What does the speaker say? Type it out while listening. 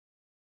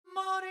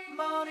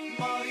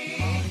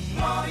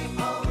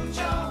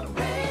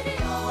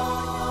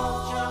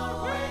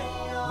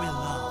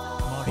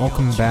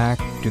Welcome back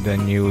to the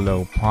New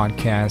Low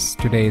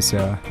podcast. Today's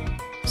a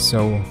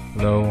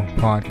solo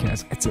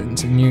podcast. It's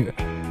a new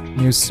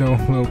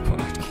solo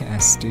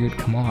podcast, dude.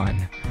 Come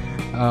on.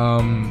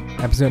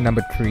 Episode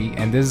number 3,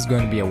 and this is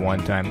going to be a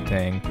one-time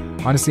thing.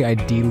 Honestly,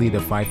 ideally, the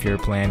 5-year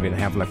plan would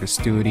have like a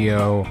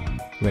studio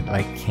with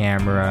like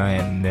camera,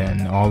 and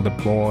then all the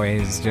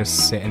boys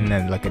just sitting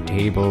at like a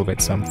table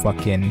with some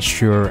fucking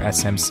Shure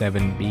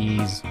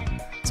SM7Bs,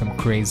 some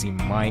crazy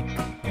mic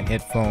and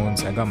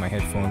headphones. I got my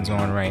headphones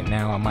on right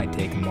now. I might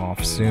take them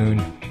off soon.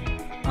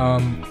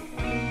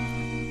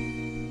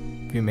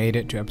 If you made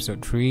it to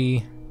episode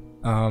 3,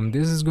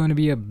 this is going to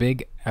be a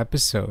big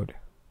episode,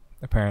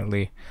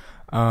 apparently.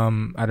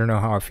 I don't know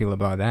how I feel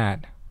about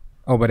that.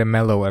 Oh, but a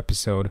mellow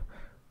episode.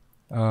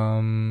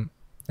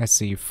 Let's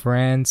see,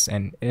 France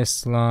and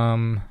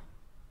Islam.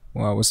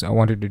 Well, I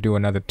wanted to do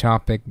another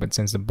topic, but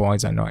since the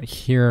boys are not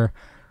here,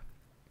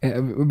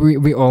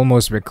 we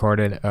almost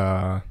recorded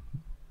a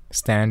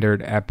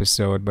standard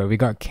episode, but we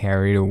got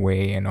carried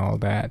away and all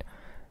that.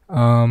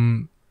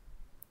 But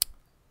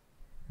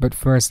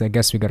first, I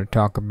guess we got to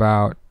talk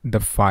about the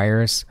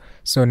fires.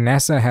 So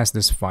NASA has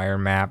this fire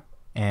map,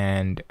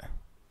 and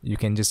you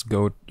can just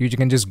Google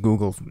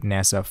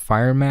NASA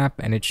fire map,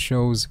 and it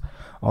shows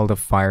all the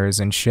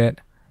fires and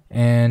shit.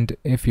 And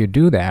if you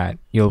do that,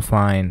 you'll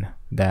find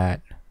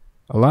that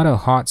a lot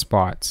of hot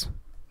spots.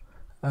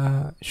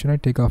 Should I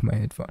take off my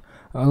headphone?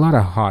 A lot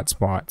of hot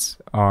spots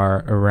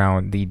are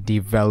around the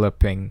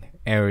developing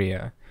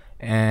area,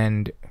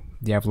 and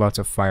you have lots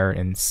of fire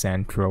in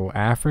Central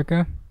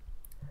Africa,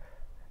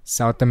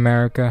 South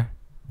America,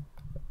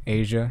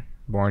 Asia,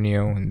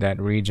 Borneo, in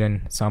that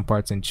region, some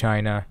parts in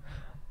China,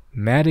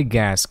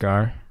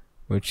 Madagascar,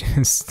 which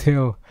is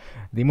still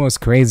the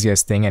most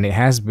craziest thing, and it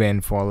has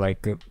been for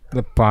like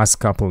the past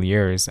couple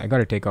years. I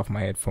gotta take off my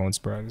headphones,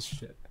 bro. This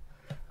shit.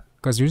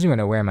 Because usually when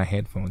I wear my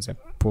headphones, I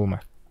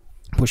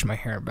push my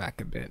hair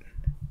back a bit.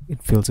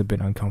 It feels a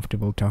bit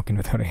uncomfortable talking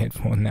without a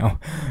headphone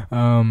now.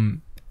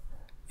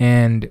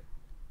 And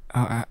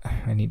I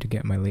need to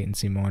get my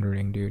latency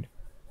monitoring, dude.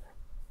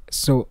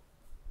 So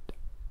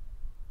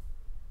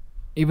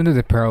even though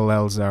the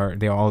parallels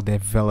they're all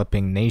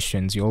developing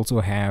nations, you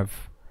also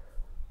have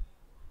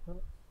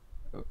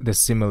the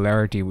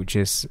similarity, which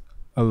is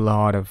a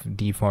lot of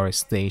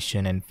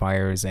deforestation and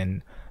fires,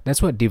 and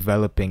that's what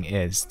developing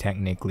is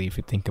technically if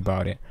you think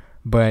about it.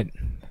 But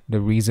the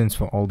reasons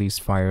for all these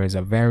fires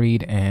are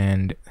varied,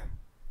 and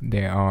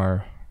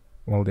they're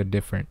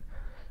different.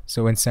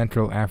 So in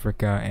Central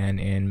Africa and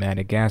in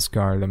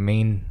Madagascar, the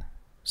main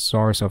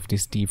source of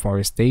this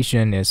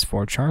deforestation is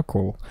for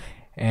charcoal,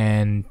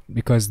 and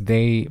because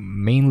they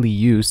mainly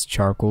use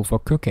charcoal for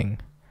cooking.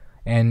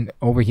 And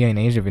over here in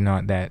Asia, we're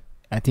not that.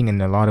 I think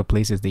in a lot of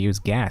places they use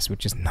gas,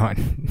 which is not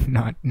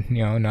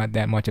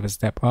that much of a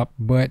step up,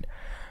 but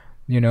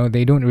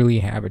they don't really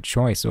have a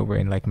choice over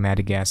in like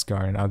Madagascar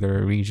and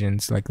other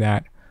regions like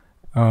that.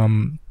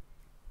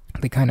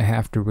 They kind of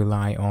have to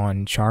rely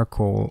on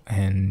charcoal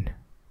and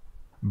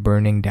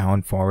burning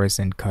down forests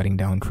and cutting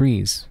down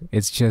trees.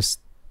 It's just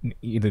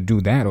either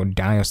do that or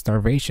die of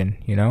starvation,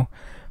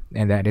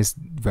 and that is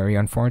very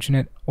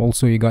unfortunate.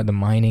 Also, you got the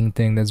mining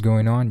thing that's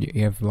going on.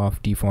 You have a lot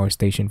of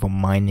deforestation for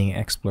mining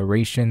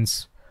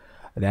explorations.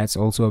 That's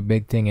also a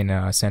big thing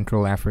in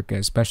Central Africa,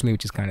 especially,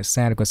 which is kind of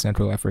sad because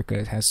Central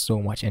Africa has so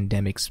much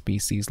endemic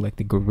species like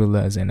the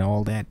gorillas and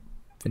all that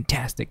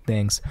fantastic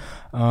things.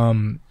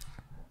 And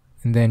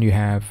then you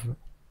have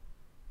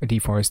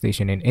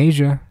deforestation in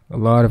Asia. A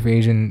lot of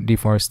Asian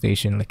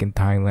deforestation, like in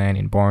Thailand,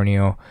 in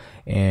Borneo,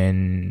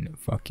 in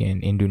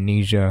fucking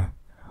Indonesia.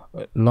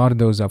 A lot of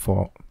those are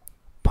for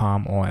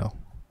palm oil,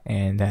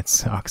 and that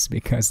sucks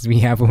because we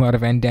have a lot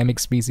of endemic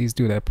species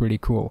too that are pretty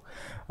cool.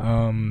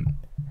 And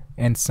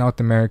South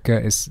America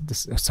has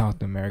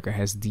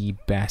the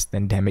best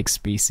endemic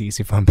species,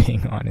 if I'm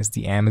being honest.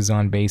 The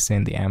Amazon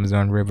basin, the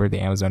Amazon river,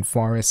 the Amazon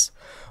forest,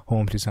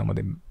 home to some of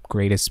the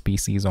greatest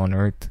species on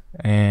earth,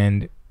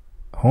 and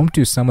home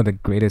to some of the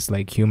greatest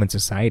like human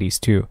societies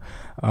too.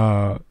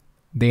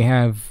 They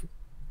have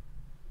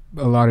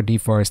a lot of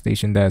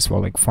deforestation that's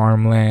for like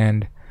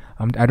farmland.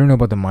 I don't know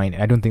about the mine.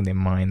 I don't think they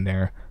mine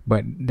there,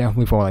 but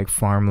definitely for like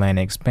farmland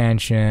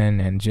expansion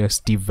and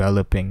just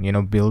developing,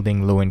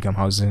 building low-income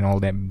houses and all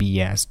that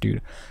BS,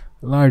 dude.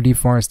 A lot of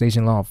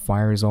deforestation, a lot of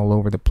fires all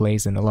over the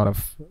place, and a lot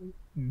of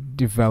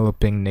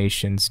developing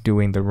nations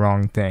doing the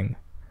wrong thing.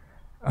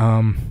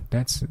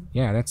 That's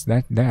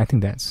that. I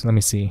think that's. Let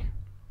me see.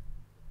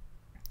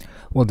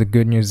 Well, the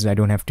good news is I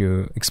don't have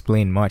to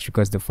explain much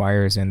because the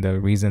fires and the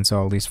reasons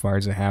all these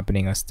fires are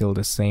happening are still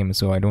the same,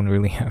 so I don't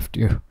really have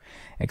to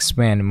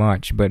expand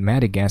much. But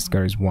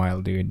Madagascar is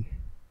wild, dude.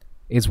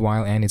 It's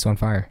wild and it's on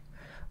fire.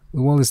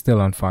 The world is still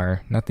on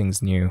fire.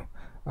 Nothing's new.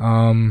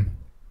 Let's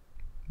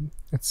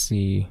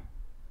see.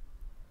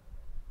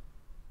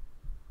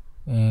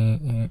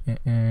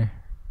 It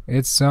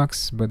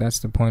sucks, but that's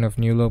the point of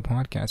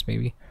NewLowPod podcast,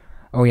 baby.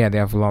 Oh yeah, they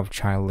have a lot of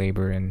child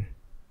labor and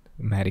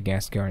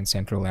Madagascar and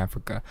Central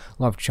Africa.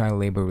 A lot of child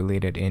labor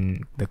related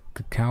in the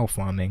cacao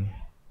farming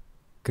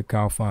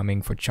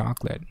for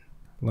chocolate.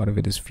 A lot of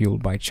it is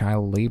fueled by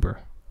child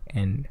labor,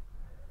 and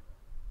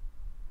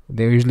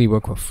they usually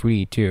work for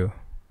free too,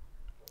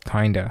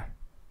 kinda.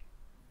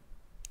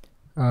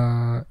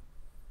 Uh,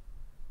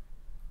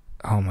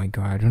 oh my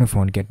god, I don't know if I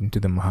want to get into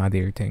the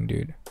Mahathir thing,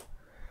 dude.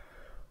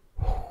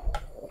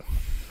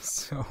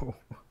 So,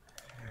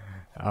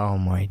 oh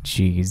my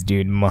jeez,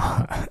 dude,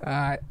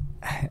 I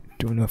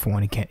don't know if I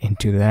want to get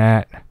into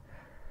that.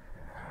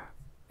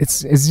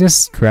 It's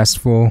just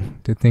stressful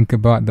to think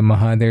about the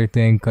Mahathir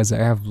thing because I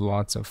have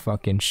lots of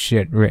fucking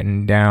shit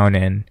written down,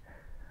 and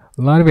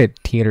a lot of it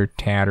teeter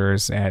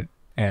tatters at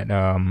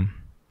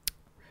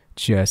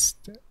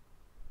just,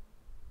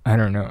 I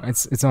don't know.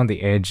 It's on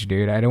the edge,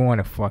 dude. I don't want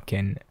to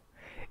fucking.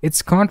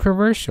 It's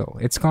controversial.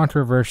 It's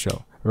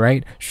controversial,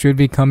 right? Should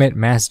we commit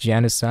mass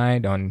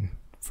genocide on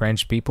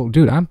French people?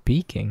 Dude, I'm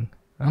peaking.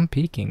 Why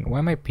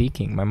am I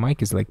peaking? My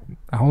mic is like,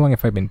 how long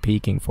have I been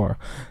peaking for?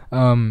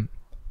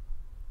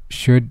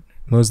 Should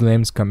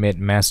Muslims commit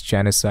mass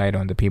genocide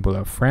on the people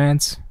of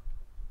France?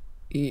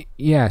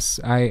 Yes,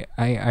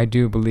 I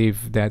do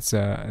believe that's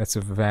a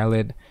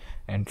valid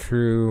and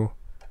true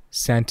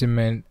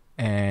sentiment,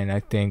 and I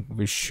think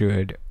we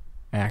should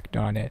act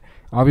on it.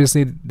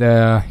 Obviously,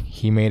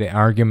 he made an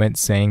argument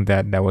saying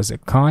that there was a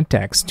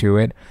context to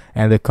it,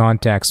 and the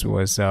context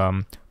was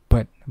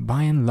but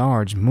by and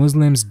large,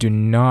 Muslims do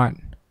not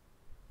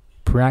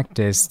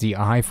practice the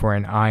eye for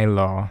an eye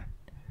law.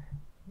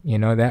 You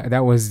know,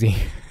 that was the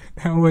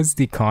that was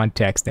the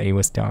context that he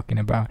was talking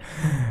about.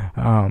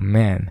 Oh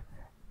man,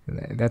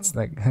 that's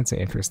an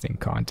interesting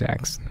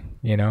context,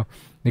 you know,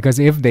 because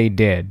if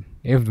the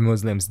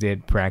Muslims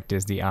did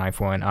practice the eye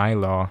for an eye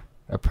law,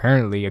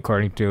 apparently,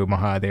 according to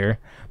Mahathir,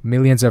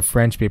 millions of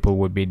French people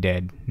would be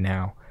dead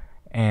now,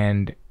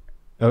 and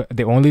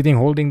the only thing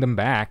holding them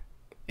back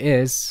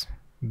is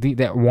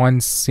that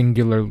one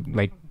singular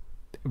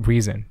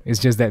reason. It's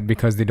just that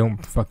because they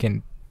don't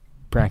fucking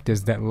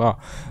practice that law.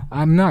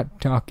 I'm not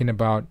talking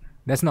about.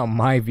 That's not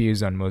my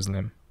views on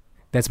Muslim.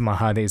 That's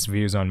Mahathir's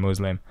views on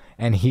Muslim,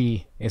 and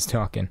he is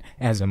talking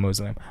as a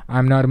Muslim.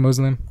 I'm not a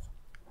Muslim.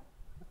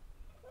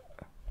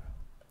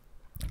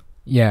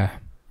 Yeah,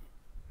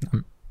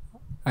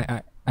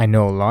 I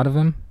know a lot of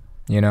them.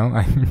 You know,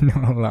 I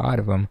know a lot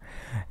of them,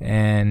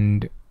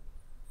 and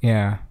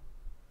yeah.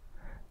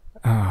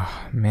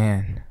 Oh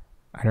man,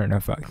 I don't know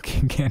if I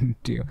can get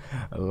into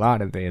a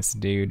lot of this,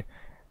 dude.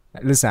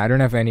 Listen, I don't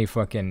have any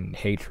fucking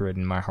hatred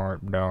in my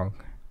heart, dog.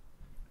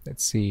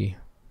 Let's see.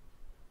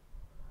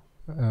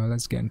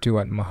 Let's get into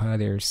what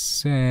Mahathir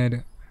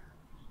said.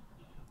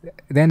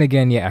 Then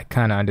again, yeah, I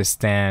kind of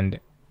understand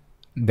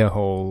the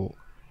whole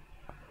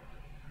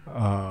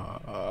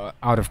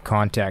out of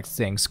context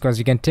things, because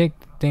you can take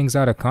things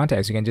out of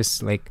context. You can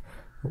just like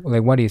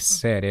what he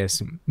said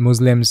is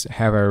Muslims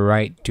have a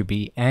right to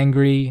be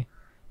angry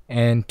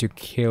and to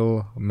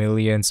kill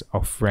millions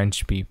of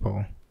French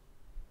people.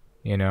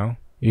 You know,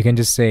 you can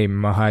just say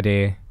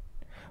Mahathir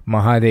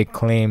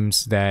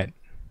claims that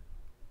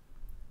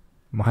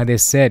Mahathir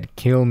said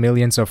kill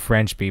millions of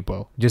French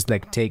people. Just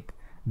like take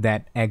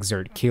that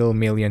excerpt, kill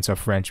millions of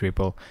French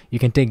people. You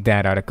can take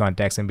that out of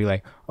context and be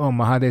like, oh,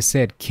 Mahathir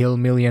said kill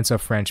millions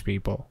of French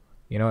people.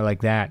 You know,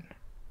 like that.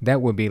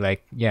 That would be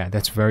like, yeah,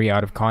 that's very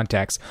out of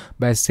context.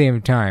 But at the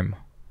same time,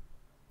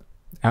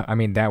 I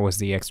mean, that was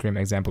the extreme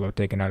example of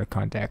taken out of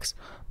context.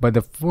 But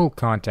the full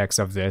context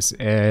of this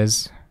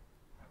is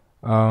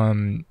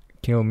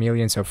kill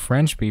millions of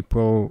French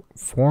people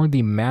for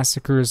the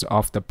massacres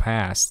of the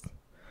past.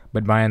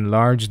 But by and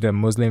large, the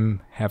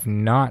Muslims have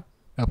not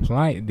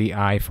applied the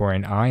eye for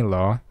an eye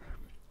law.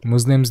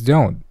 Muslims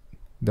don't.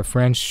 The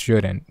French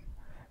shouldn't.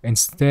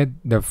 Instead,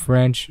 the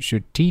French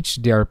should teach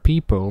their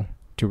people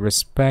to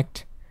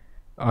respect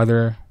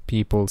other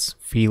people's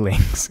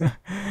feelings.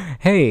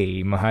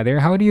 Hey,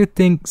 Mahathir, how do you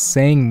think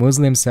saying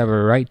Muslims have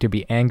a right to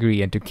be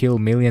angry and to kill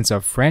millions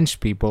of French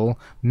people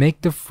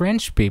make the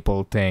French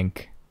people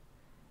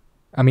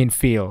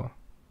feel,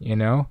 you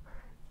know?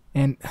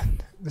 And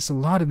there's a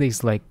lot of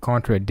these like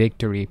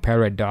contradictory,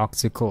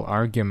 paradoxical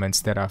arguments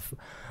that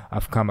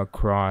I've come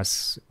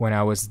across when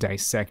I was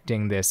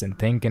dissecting this and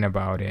thinking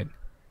about it,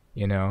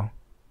 you know.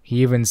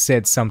 He even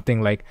said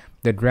something like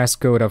the dress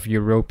code of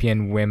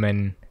European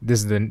women,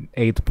 this is the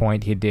 8th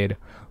point he did,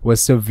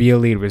 was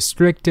severely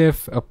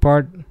restrictive.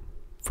 Apart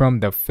from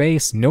the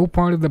face, no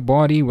part of the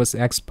body was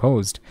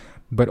exposed.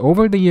 But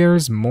over the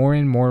years, more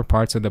and more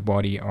parts of the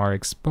body are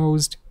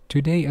exposed.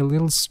 Today, a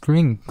little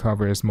string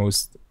covers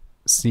most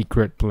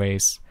secret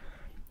place.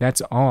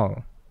 That's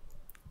all.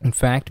 In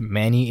fact,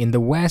 many in the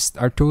West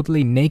are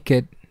totally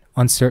naked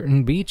on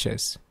certain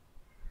beaches.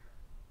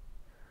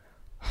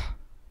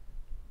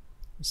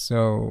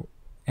 So,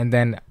 and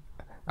then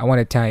I want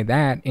to tie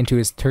that into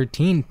his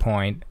 13th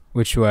point,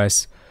 which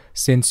was,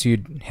 since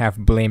you have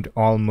blamed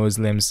all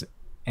Muslims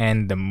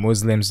and the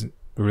Muslims'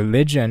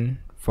 religion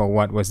for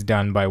what was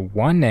done by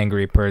one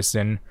angry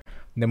person,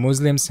 the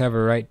Muslims have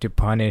a right to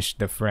punish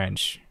the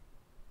French.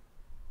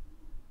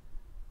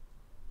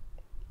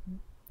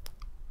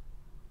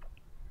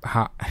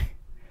 how,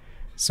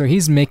 so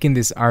he's making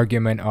this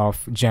argument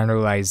of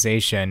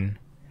generalization.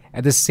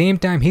 At the same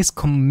time, he's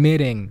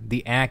committing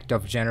the act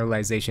of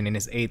generalization in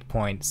his 8th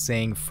point,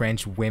 saying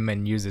French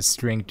women use a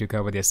string to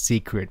cover their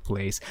secret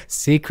place.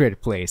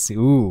 Secret place,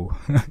 ooh.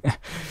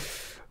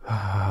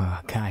 Oh,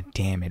 God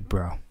damn it,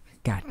 bro.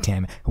 God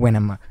damn it. When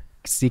I'm a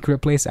secret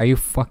place, are you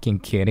fucking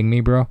kidding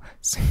me, bro?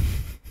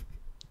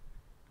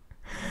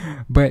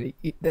 But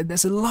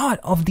there's a lot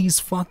of these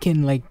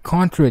fucking like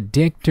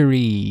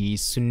contradictory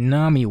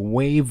tsunami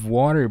wave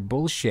water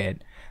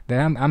bullshit that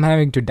I'm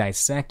having to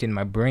dissect in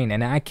my brain,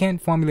 and I can't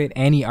formulate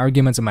any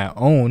arguments of my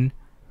own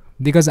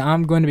because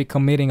I'm going to be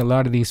committing a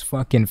lot of these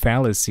fucking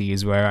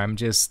fallacies where I'm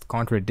just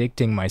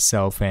contradicting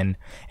myself and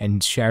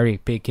cherry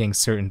picking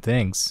certain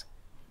things.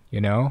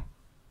 You know?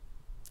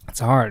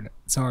 It's hard,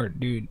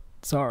 dude.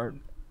 It's hard.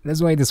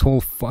 That's why this whole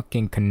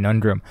fucking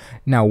conundrum.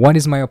 Now, what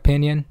is my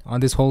opinion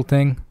on this whole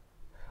thing?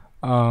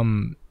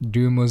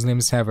 Do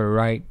Muslims have a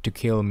right to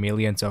kill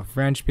millions of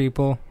French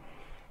people?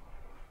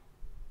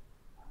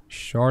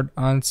 Short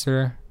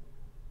answer,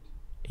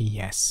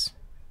 yes.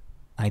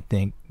 I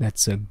think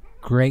that's a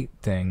great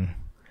thing,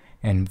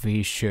 and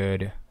we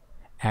should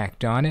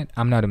act on it.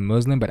 I'm not a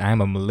Muslim, but I'm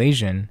a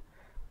Malaysian,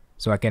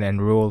 so I can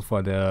enroll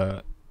for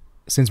the...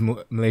 Since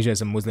Malaysia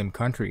is a Muslim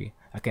country,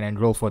 I can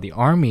enroll for the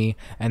army,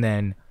 and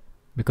then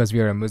because we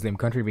are a Muslim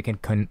country, we can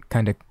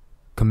kind of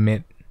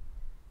commit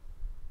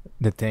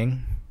the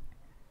thing.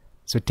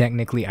 So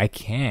technically I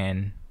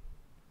can,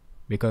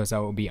 because I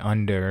will be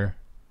under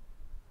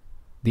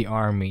the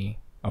army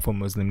of a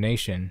Muslim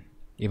nation.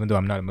 Even though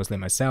I'm not a Muslim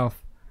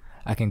myself,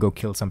 I can go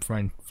kill some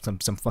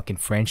fucking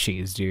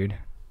Frenchies, dude.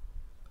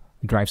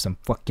 Drive some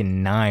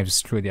fucking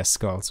knives through their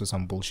skulls or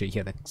some bullshit.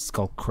 Yeah, that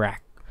skull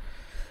crack.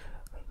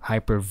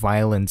 Hyper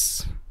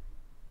violence,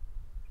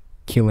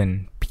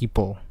 killing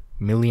people,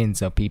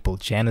 millions of people,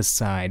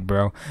 genocide,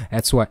 bro.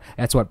 That's what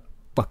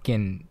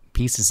fucking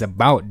peace is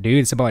about, dude.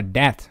 It's about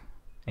death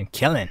and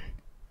killing.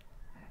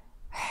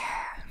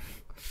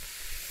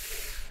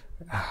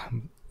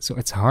 So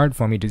it's hard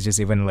for me to just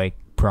even like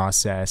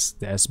process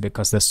this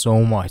because there's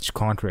so much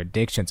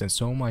contradictions and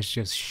so much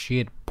just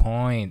shit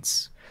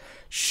points,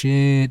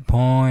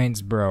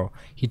 bro.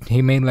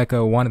 He made like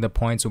one of the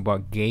points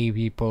about gay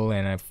people,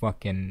 and I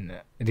fucking...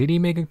 Did he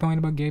make a point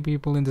about gay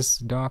people in this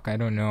doc? I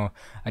don't know.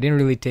 I didn't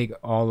really take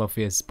all of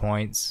his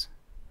points.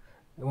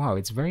 Wow,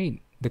 it's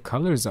very... The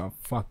colors are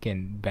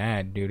fucking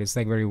bad, dude. It's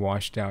like very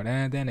washed out.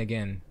 And then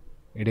again,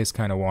 it is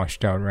kind of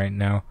washed out right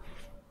now.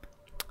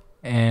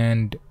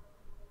 And...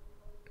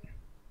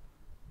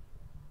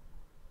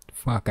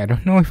 Fuck, I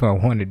don't know if I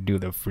want to do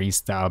the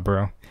freestyle,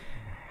 bro.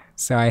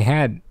 So I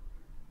had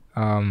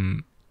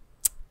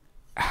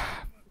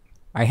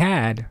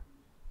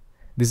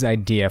this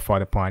idea for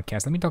the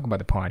podcast. Let me talk about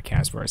the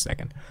podcast for a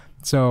second.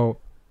 So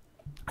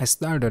I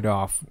started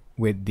off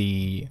with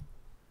the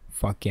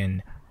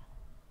fucking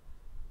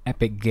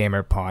Epic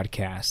Gamer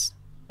podcast,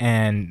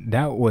 and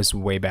that was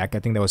way back. I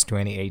think that was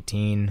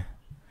 2018,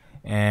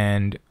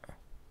 and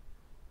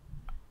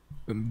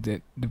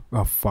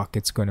oh fuck,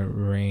 it's gonna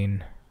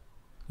rain.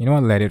 You know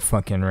what? Let it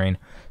fucking rain.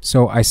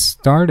 So I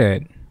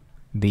started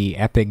the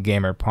Epic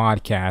Gamer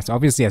podcast,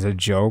 obviously as a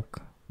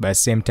joke, but at the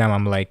same time,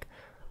 I'm like,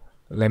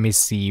 let me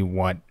see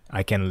what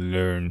I can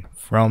learn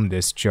from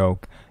this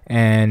joke.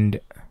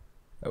 And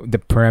the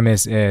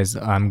premise is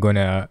I'm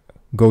gonna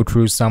go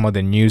through some of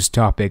the news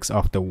topics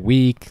of the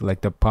week,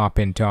 like the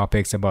pop-in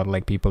topics about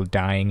like people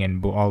dying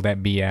and all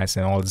that BS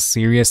and all the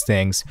serious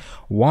things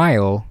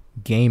while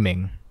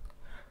gaming.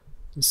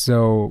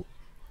 So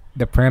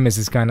the premise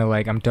is kind of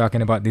like I'm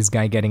talking about this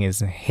guy getting his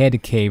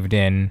head caved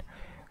in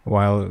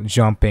while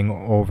jumping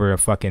over a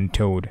fucking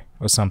toad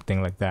or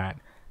something like that.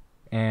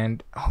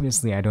 And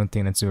obviously I don't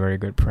think that's a very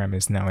good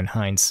premise now in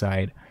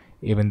hindsight,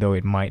 even though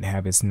it might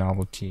have its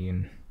novelty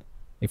and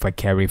if I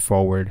carry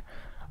forward.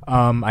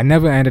 I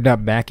never ended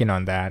up backing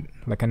on that.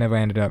 Like I never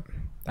ended up...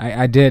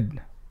 I did...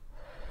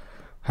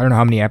 I don't know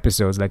how many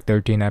episodes, like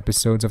 13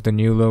 episodes of the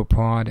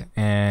NewLowPod,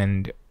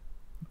 and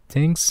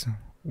things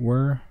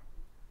were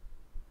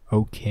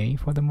okay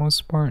for the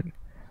most part.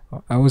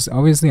 I was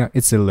obviously...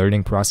 It's a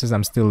learning process.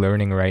 I'm still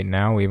learning right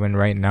now. Even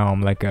right now,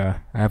 I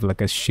have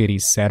like a shitty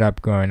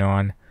setup going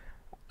on.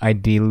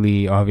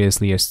 Ideally,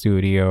 obviously, a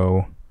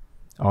studio,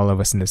 all of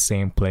us in the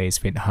same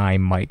place with high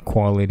mic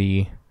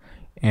quality,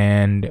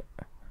 and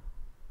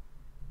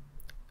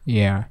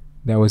yeah,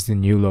 that was the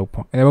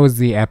that was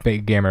the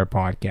Epic Gamer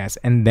podcast.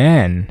 And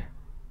then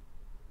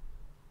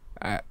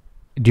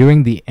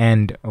during the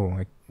end,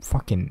 I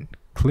fucking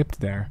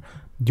clipped there.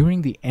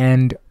 During the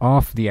end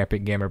of the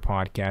Epic Gamer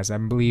podcast, I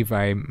believe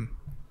I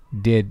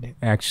did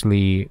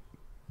actually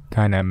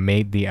kind of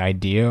made the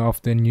idea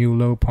of the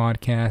NewLow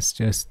podcast.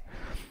 Just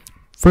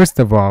first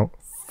of all,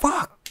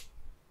 fuck,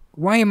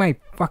 why am I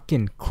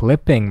fucking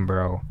clipping,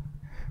 bro?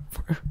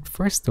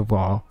 First of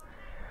all,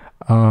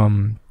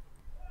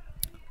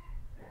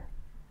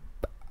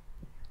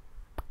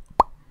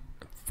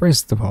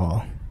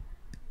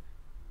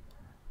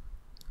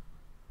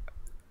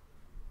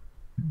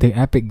 the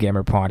Epic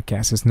Gamer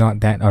podcast is not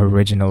that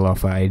original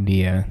of an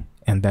idea.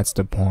 and that's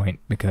the point,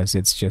 because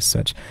it's just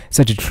such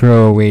a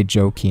throwaway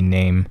jokey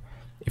name.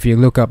 If you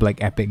look up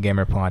like Epic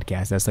Gamer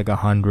Podcast, that's like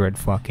 100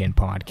 fucking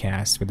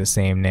podcasts with the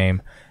same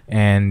name.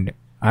 And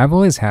I've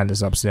always had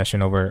this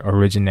obsession over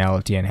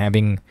originality and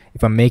having,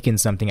 if I'm making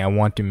something, I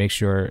want to make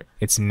sure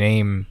its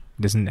name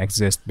doesn't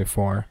exist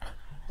before.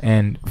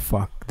 And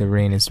fuck, the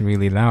rain is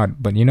really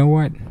loud, but you know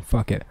what?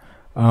 Fuck it.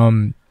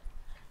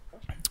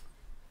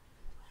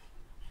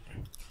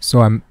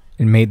 So I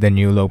made the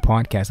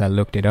NewLowPodcast. I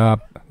looked it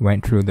up,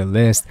 went through the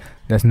list.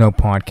 There's no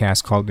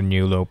podcast called the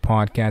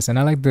NewLowPodcast, and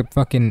I like the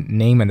fucking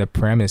name and the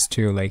premise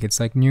too. Like, it's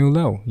like new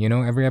low, you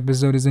know. Every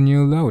episode is a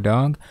new low,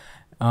 dog.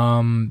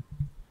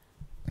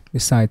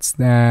 Besides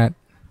that,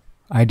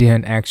 I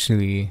didn't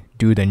actually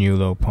do the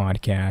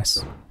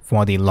NewLowPodcast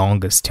for the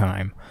longest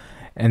time,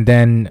 and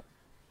then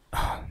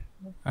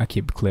I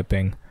keep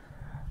clipping.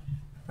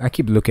 I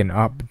keep looking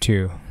up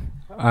too.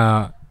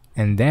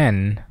 And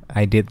then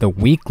I did the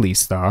weekly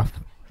stuff,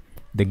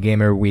 the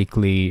Gamer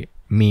Weekly,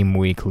 Meme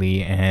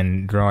Weekly,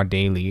 and Draw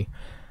Daily.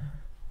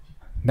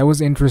 That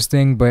was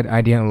interesting, but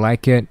I didn't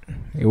like it.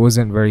 It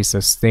wasn't very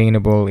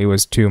sustainable. It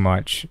was too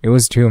much. It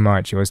was too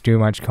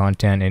much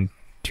content in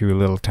too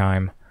little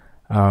time.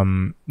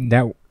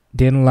 That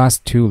didn't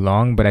last too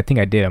long, but I think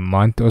I did a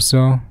month or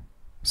so.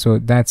 So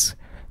that's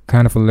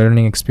kind of a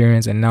learning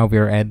experience. And now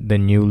we're at the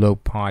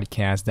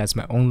NewLowPodcast. That's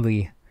my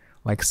only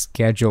like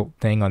scheduled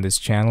thing on this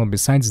channel.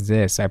 Besides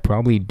this, I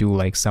probably do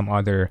like some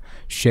other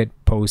shit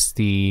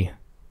posty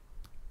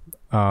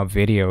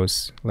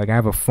videos. Like, I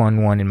have a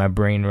fun one in my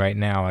brain right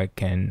now. I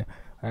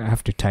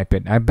have to type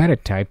it. I better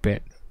type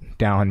it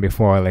down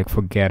before I like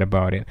forget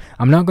about it.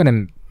 I'm not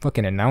gonna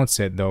fucking announce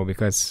it though,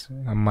 because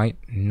I might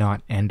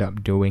not end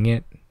up doing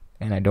it,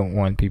 and I don't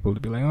want people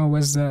to be like, oh,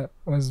 what's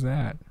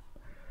that?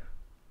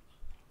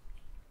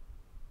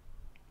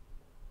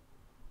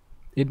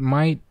 It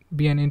might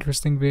be an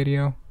interesting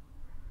video.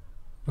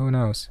 Who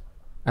knows?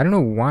 I don't know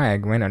why I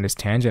went on this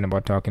tangent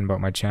about talking about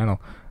my channel.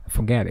 I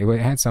forget. It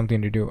had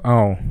something to do.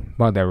 Oh,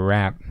 about the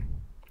rap.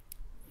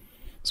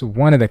 So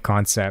one of the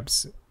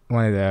concepts,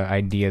 one of the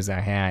ideas I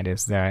had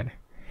is that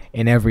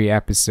in every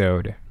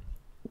episode,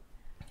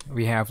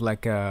 we have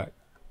like a,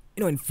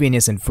 you know, in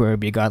Phineas and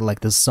Ferb, you got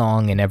like the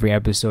song in every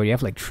episode. You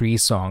have like 3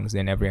 songs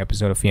in every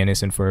episode of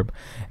Phineas and Ferb.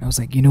 And I was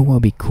like, you know what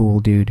would be cool,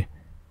 dude?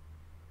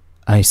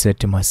 I said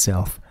to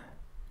myself,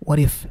 what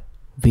if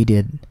we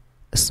did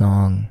a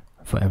song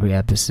for every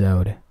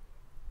episode?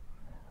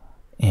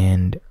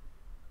 And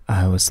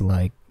I was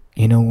like,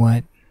 you know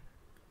what?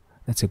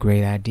 That's a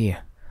great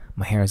idea.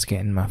 My hair is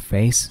getting in my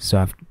face,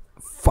 so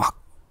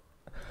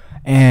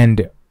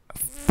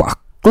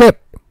clip.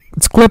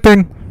 It's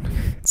clipping.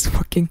 It's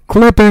fucking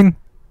clipping.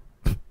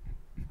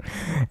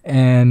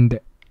 And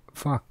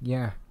fuck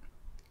yeah.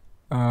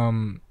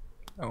 I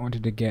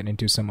wanted to get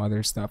into some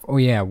other stuff. Oh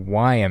yeah,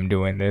 why I'm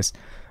doing this.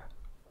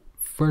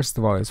 First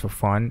of all, it's for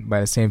fun, but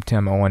at the same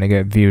time, I want to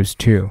get views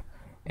too.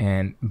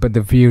 But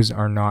the views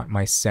are not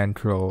my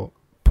central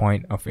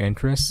point of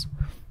interest.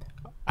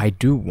 I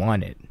do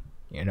want it,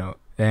 you know,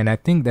 and I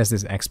think there's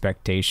this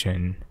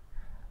expectation.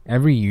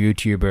 Every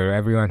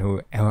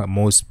YouTuber,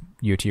 most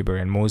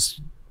YouTuber and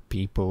most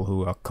people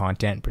who are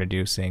content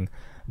producing,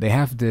 they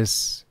have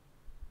this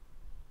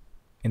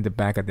in the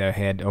back of their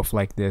head of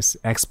like this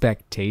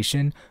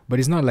expectation, but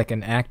it's not like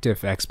an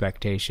active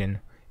expectation.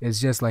 It's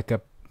just like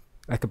a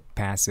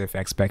passive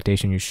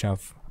expectation you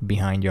shove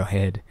behind your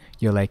head.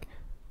 You're like,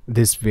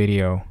 this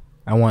video,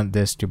 I want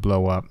this to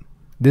blow up.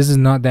 This is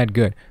not that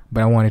good,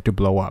 but I want it to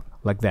blow up,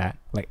 like that.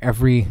 Like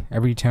every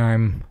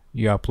time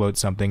you upload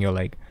something, you're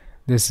like,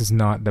 this is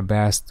not the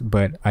best,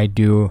 but I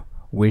do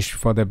wish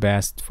for the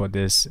best for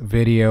this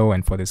video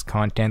and for this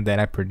content that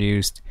I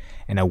produced,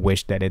 and I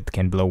wish that it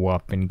can blow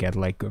up and get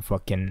like a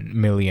fucking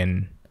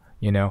million,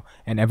 you know.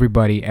 And I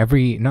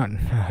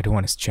don't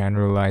want to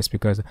generalize,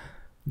 because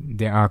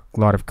there are a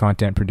lot of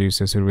content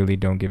producers who really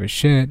don't give a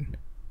shit,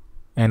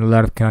 and a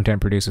lot of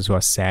content producers who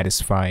are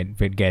satisfied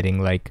with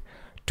getting like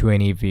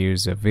 20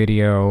 views a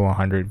video,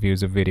 100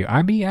 views a video.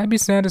 I'd be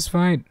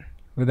satisfied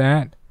with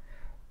that.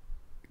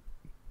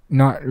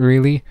 Not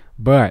really,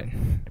 but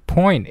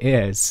point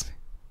is,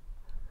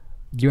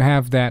 you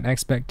have that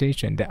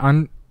expectation.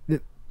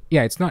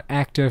 It's not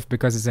active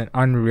because it's an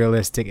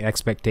unrealistic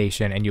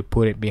expectation, and you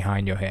put it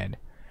behind your head,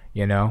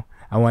 you know.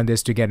 I want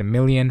this to get 1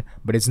 million,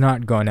 but it's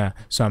not gonna,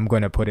 so I'm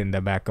gonna put it in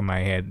the back of my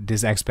head,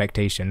 this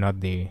expectation, not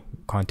the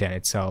content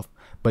itself,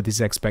 but this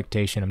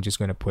expectation. I'm just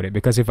gonna put it,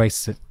 because if I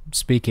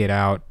speak it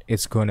out,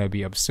 it's gonna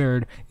be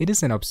absurd. It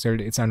isn't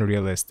absurd, it's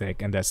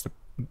unrealistic, and that's the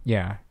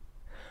yeah.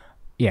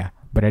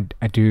 But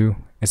I do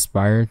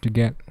aspire to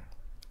get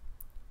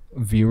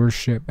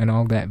viewership and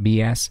all that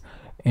BS,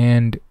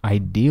 and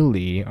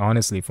ideally,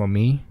 honestly, for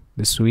me,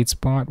 the sweet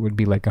spot would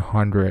be like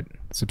 100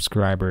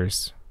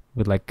 subscribers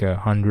with like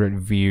 100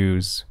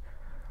 views,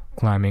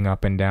 climbing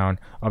up and down.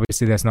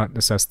 Obviously that's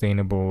not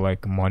sustainable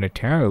like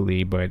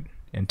monetarily, but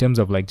in terms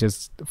of like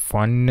just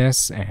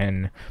funness,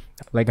 and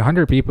like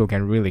 100 people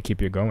can really keep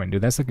you going,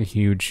 dude. That's like a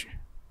huge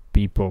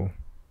people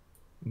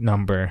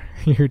number.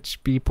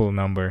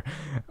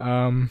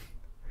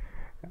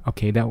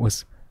 Okay, that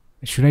was.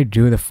 Should I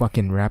do the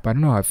fucking rap? I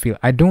don't know how I feel.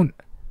 I don't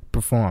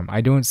perform.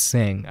 I don't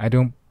sing. I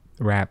don't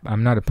rap.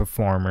 I'm not a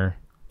performer.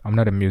 I'm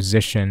not a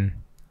musician.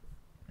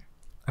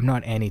 I'm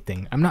not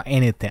anything. I'm not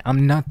anything.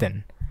 I'm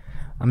nothing.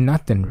 I'm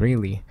nothing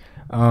really.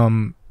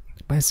 But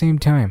at the same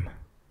time,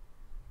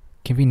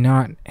 can we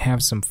not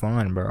have some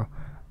fun, bro?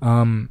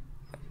 I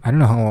don't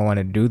know how I want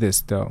to do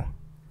this though.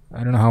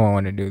 I don't know how I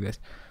want to do this.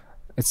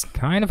 It's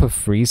kind of a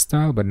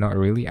freestyle, but not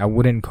really. I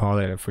wouldn't call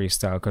it a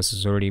freestyle because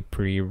it's already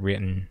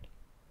pre-written,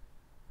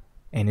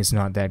 and it's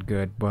not that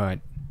good. But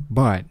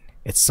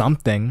it's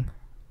something,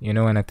 you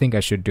know. And I think I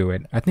should do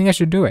it. I think I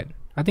should do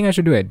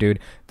it, dude.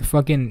 The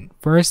fucking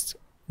first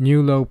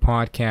New Low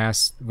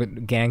podcast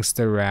with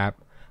gangster rap,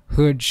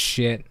 hood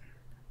shit.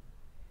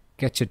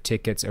 Get your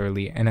tickets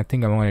early, and I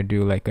think I want to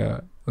do like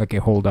a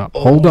hold up.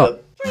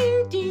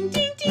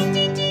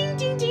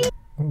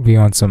 We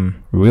on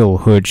some real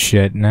hood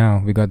shit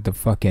now. We got the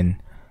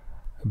fucking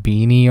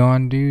beanie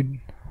on, dude.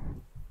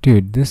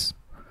 Dude, this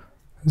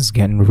is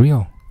getting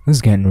real.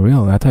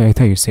 I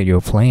thought you said you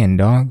were playing,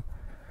 dog.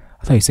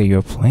 I thought you said you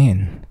were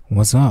playing.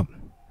 What's up?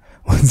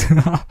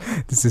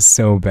 This is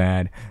so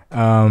bad.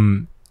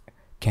 Can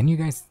you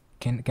guys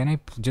can I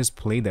just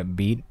play the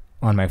beat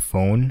on my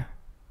phone?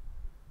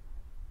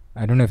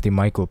 I don't know if the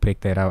mic will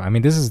pick that out. I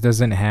mean,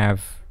 doesn't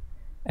have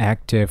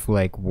active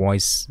like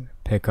voice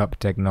pickup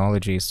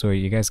technology, so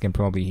you guys can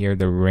probably hear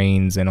the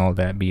rains and all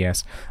that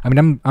BS. I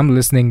mean, I'm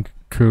listening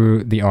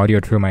through the audio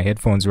through my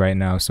headphones right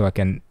now, so I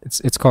can.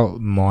 It's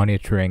called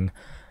monitoring.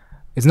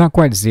 It's not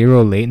quite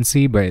zero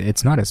latency, but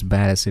it's not as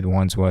bad as it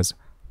once was.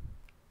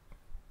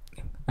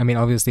 I mean,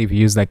 obviously, if you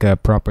use like a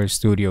proper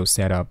studio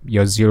setup,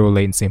 your zero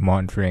latency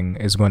monitoring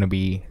is going to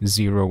be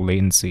zero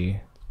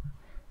latency.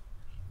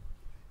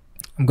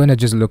 I'm gonna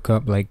just look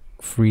up like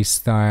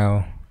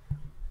freestyle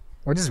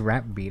or just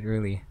rap beat,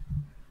 really.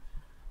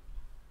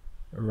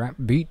 Rap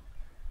beat.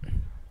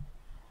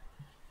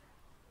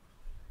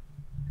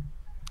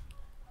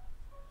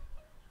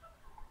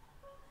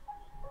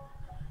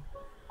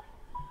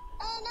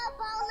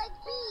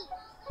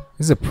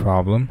 This is a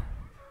problem.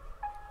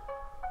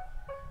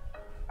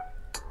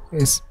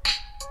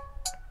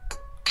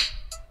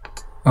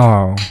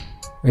 Oh,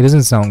 it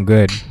doesn't sound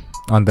good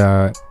on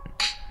the.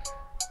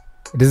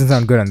 It doesn't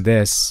sound good on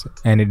this,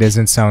 and it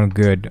doesn't sound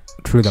good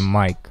through the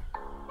mic.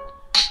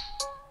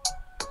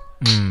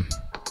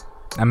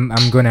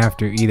 I'm gonna have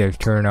to either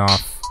turn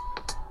off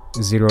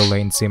zero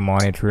latency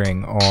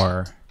monitoring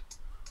or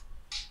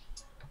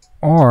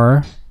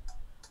but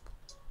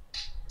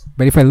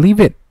if I leave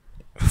it,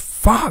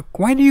 fuck,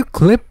 why do you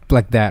clip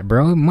like that,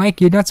 bro?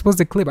 Mike, you're not supposed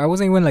to clip. I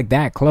wasn't even like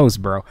that close,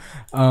 bro.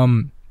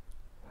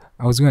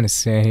 I was gonna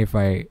say if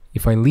I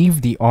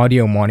leave the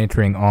audio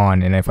monitoring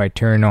on and if I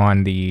turn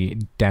on the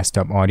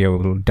desktop audio,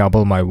 it'll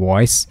double my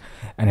voice,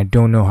 and I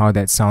don't know how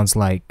that sounds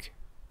like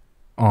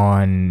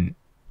on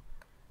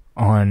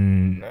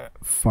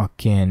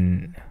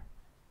fucking.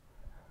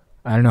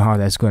 I don't know how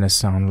that's gonna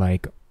sound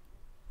like.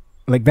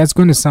 Like that's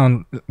gonna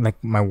sound like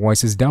my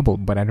voice is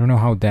doubled, but I don't know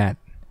how that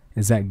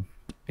is. That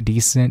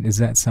decent? Does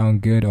that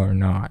sound good or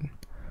not?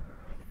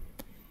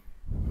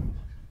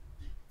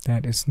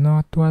 That is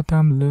not what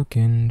I'm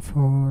looking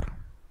for.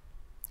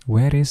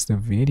 Where is the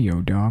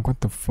video, dog?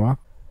 What the fuck?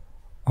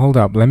 Hold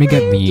up, let me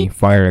get the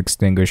fire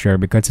extinguisher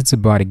because it's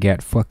about to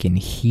get fucking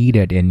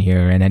heated in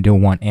here and I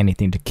don't want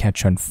anything to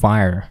catch on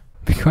fire.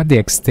 We got the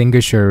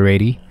extinguisher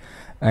ready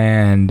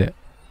and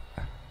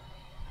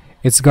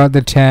it's got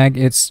the tag,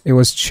 it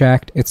was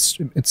checked, it's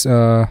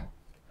got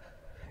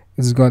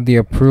the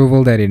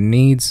approval that it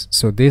needs,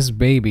 so this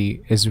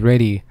baby is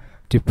ready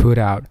to put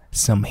out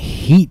some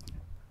heat.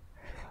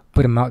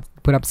 Put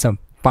up some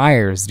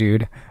fires,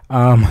 dude.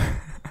 I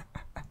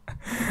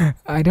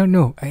don't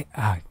know.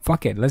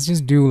 Fuck it. Let's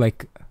just do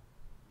like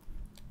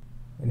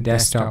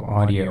desktop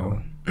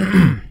audio.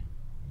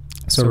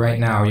 So right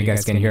now you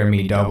guys can hear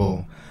me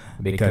double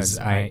because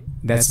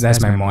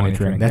that's my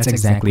monitoring. That's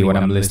exactly what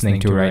I'm listening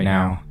to right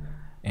now.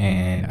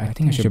 And I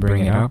think I should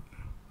bring it up.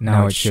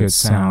 Now it should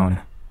sound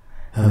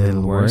a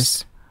little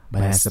worse, but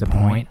that's the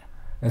point.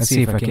 Let's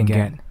see if I can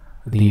get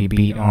the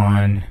beat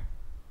on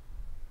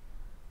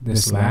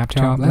this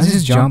laptop. Let's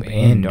just jump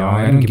in, dog.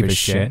 I don't give a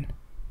shit.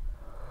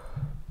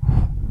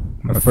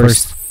 My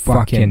first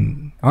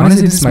fucking...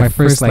 Honestly, this is my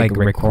first, like,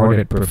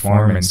 recorded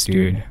performance,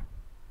 dude.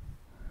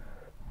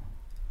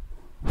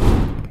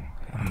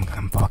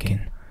 I'm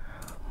fucking...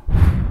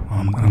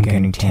 I'm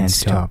getting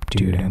tensed up,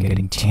 dude. I'm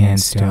getting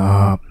tensed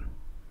up.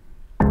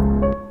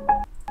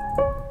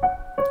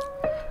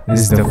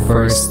 This is the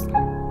first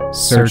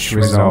search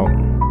result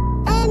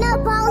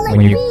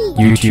when you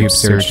YouTube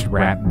search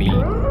rap beat.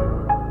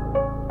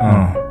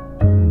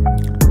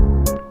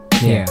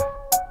 Yeah.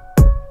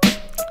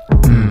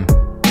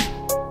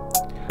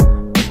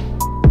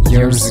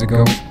 Years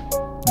ago,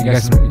 you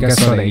guys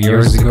saw that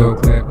years ago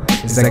clip.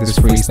 It's like this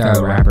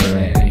freestyle rapper.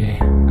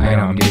 I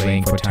know I'm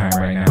delaying for time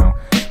right now.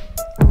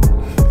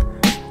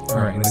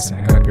 All right, listen,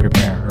 I gotta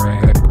prepare.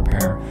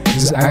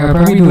 I'll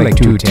probably do like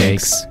 2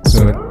 takes,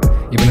 so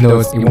even though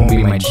it won't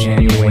be my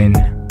genuine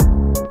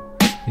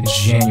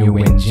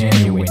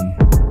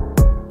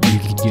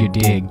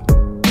dig.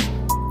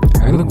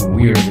 I look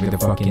weird with the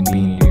fucking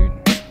beanie, dude.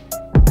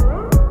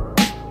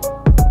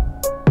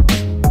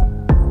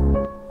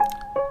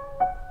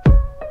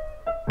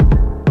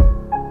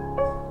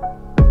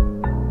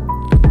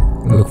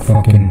 Look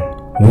fucking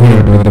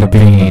weird with the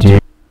beanie,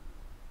 dude.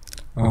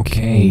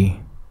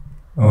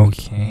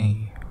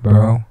 Okay,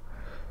 bro.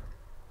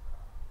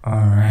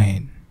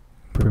 Alright,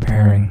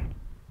 preparing.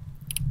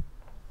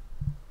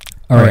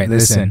 Alright,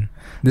 listen.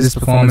 This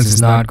performance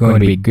is not going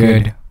to be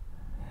good.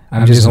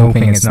 I'm just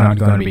hoping it's not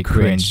going to be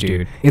cringe,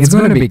 dude. It's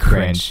going to be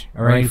cringe.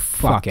 Alright,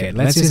 fuck it.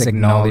 Let's just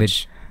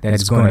acknowledge that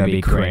it's going to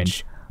be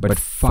cringe. But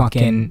fuck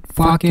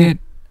it.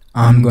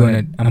 I'm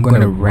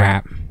gonna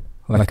rap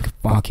like a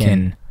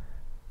fucking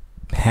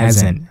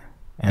peasant.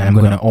 And I'm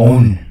gonna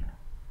own.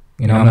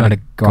 You know, I'm not a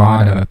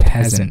god, I'm a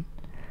peasant.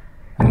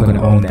 I'm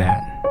gonna own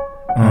that.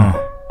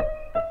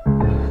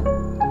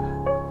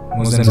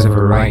 Muslims have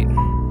a right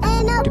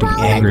to be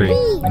angry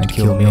and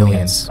kill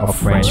millions of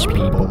French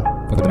people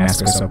for the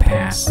massacres of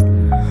past.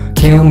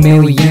 Kill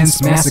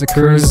millions,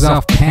 massacres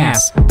of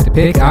past. To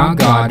pick our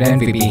God and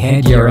we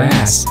behead your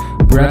ass.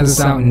 Brothers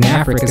out in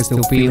Africa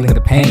still feeling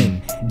the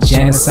pain.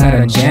 Genocide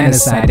on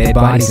genocide, dead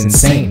bodies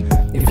insane.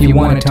 If you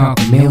wanna talk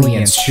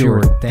millions,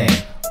 sure thing.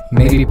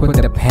 Maybe put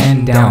the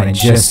pen down and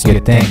just your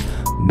thing.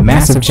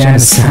 Massive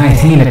genocide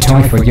ain't a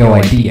toy for your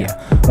idea.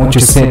 Won't you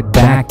sit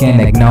back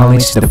and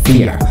acknowledge the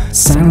fear?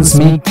 Silence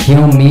me,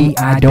 kill me,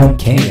 I don't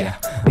care.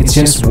 It's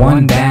just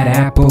one bad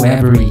apple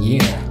every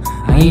year.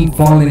 I ain't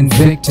falling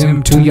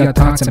victim to your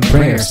thoughts and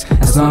prayers,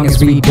 as long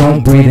as we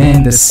don't breathe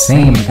in the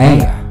same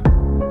air.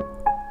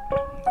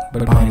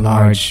 But by and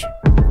large,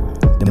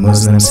 the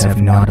Muslims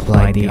have not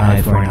applied the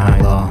eye for an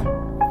eye law.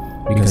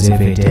 Because if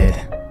they did,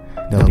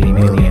 there'll be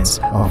millions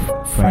of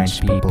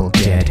French people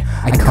dead.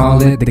 I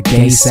call it the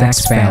gay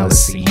sex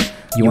fallacy.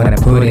 You wanna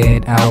put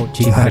it out,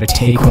 you gotta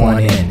take one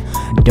in.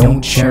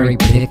 Don't cherry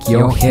pick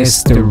your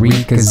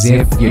history, cause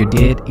if you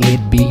did,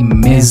 it'd be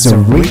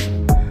misery.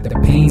 The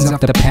pains of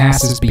the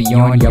past is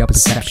beyond your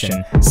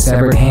perception.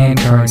 Severed hand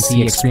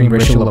currency, extreme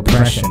racial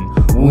oppression.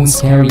 Wounds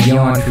carry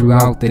on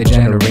throughout the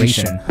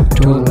generation.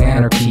 Total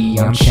anarchy,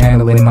 I'm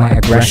channeling my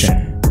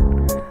aggression.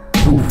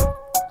 Oof,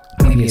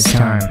 maybe it's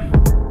time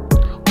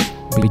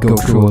we go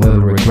through a little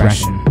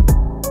regression.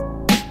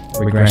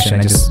 I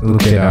just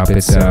looked it up.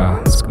 It's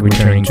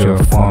returning to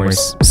a former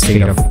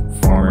state of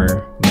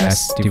former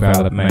less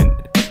development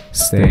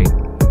state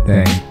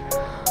thing.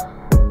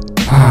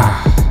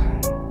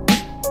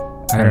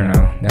 I don't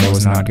know. That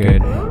was not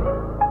good.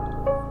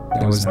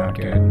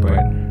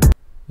 But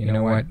you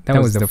know what? That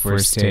was the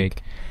first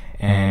take.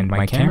 And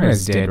my camera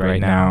is dead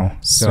right now.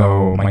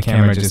 So my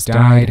camera just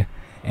died.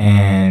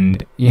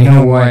 And you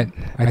know what?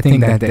 I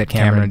think that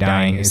camera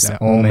dying is an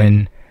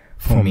omen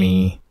for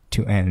me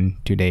to end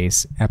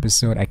today's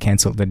episode. I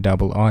canceled the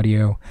double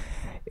audio.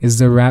 Is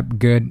the rap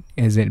good?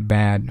 Is it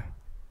bad?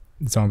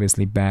 It's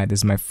obviously bad. This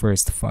is my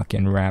first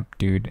fucking rap,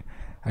 dude.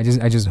 I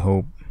just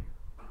hope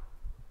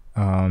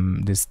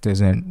this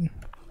doesn't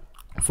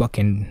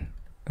fucking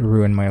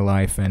ruin my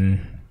life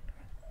and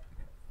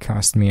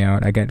cost me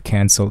out. I got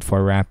canceled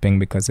for rapping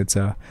because it's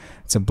a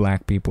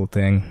black people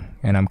thing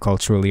and I'm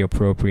culturally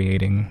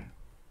appropriating,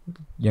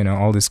 you know,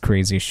 all this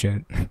crazy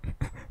shit.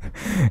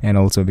 And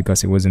also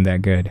because it wasn't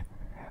that good.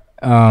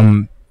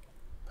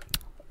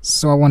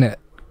 So I want to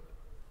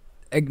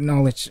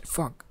acknowledge.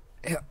 Fuck.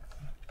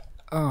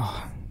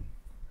 Oh.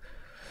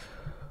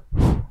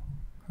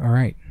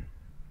 Alright.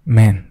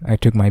 Man, I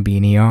took my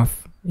beanie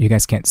off. You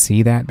guys can't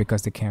see that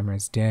because the camera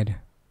is dead.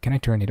 Can I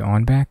turn it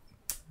on back?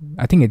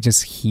 I think it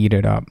just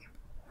heated up.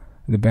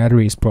 The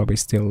battery is probably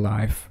still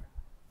live.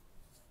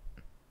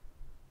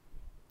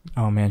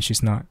 Oh man,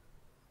 she's not.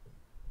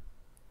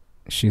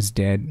 She's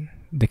dead.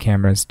 The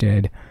camera's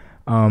dead.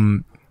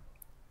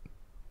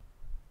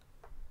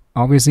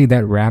 Obviously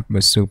that rap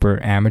was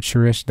super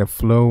amateurish. The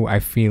flow I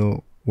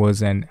feel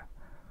wasn't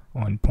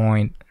on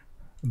point,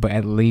 but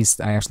at least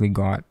I actually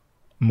got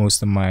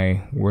most of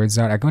my words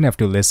out. I'm gonna have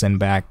to listen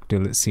back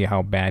to see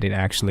how bad it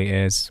actually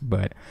is,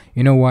 but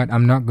you know what?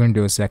 I'm not gonna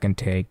do a second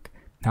take.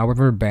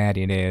 However bad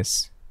it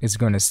is, it's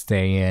gonna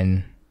stay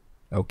in,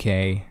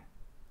 okay?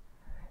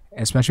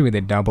 Especially with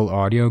the double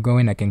audio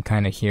going, I can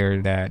kind of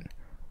hear that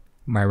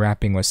my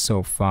rapping was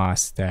so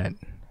fast that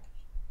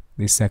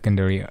the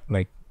secondary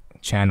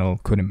channel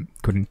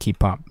couldn't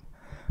keep up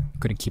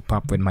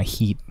with my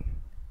heat.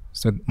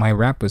 So my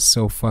rap was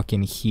so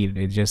fucking heated,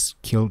 it just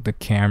killed the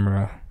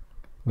camera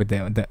with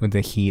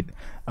the heat.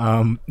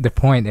 The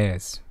point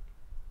is,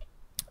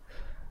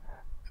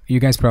 you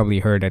guys probably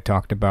heard I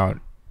talked about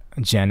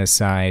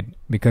genocide,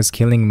 because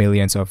killing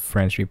millions of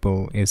French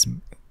people is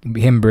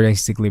him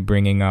basically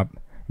bringing up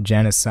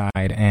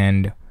genocide.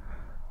 And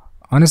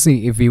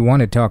honestly, if we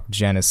want to talk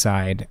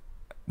genocide,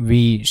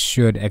 we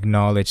should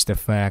acknowledge the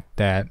fact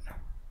that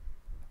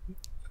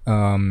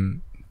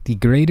the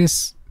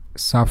greatest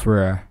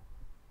sufferer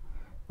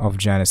of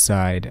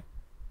genocide,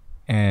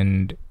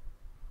 and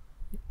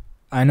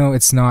I know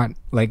it's not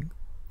like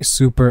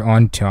super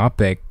on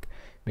topic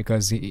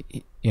because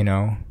you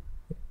know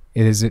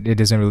it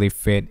doesn't really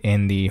fit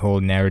in the whole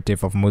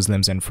narrative of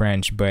Muslims and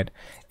French, but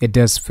it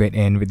does fit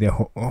in with the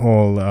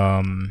whole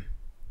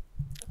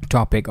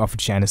topic of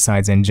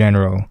genocides in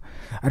general.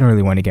 I don't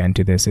really want to get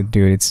into this,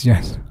 dude. It's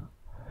just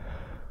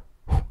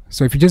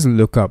so if you just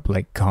look up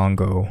like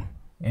Congo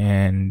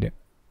and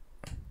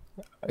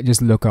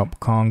just look up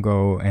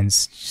Congo and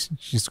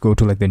just go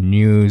to like the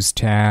news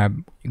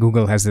tab.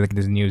 Google has like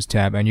this news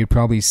tab, and you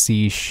probably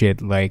see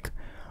shit like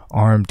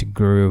armed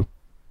group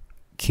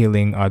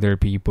killing other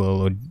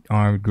people, or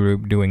armed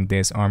group doing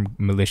this, armed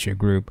militia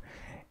group.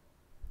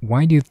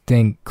 Why do you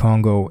think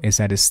Congo is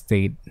at a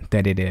state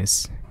that it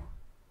is?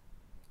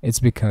 It's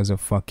because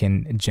of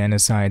fucking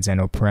genocides and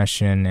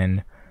oppression.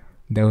 And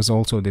there was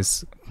also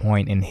this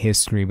point in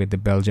history with the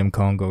Belgium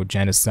Congo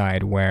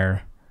genocide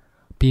where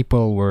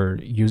people were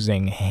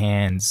using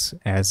hands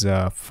as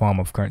a form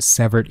of currency,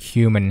 severed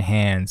human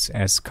hands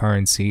as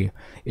currency.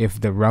 If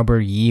the rubber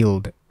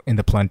yield in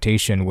the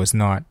plantation was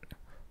not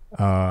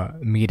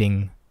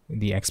meeting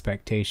the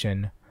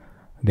expectation,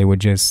 they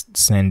would just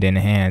send in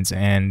hands.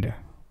 And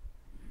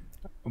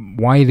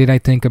why did I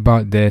think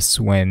about this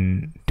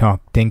when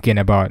thinking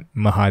about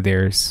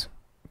Mahathir's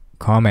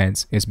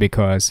comments is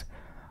because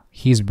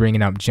he's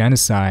bringing up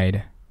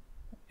genocide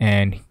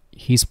and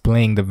he's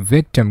playing the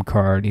victim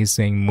card. He's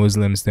saying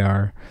Muslims, they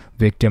are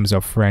victims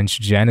of French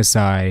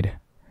genocide,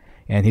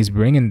 and he's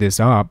bringing this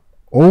up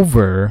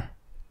over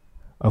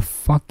a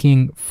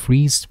fucking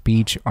free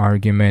speech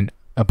argument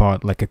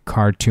about like a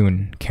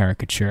cartoon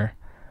caricature.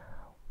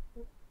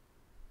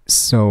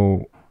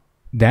 So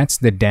that's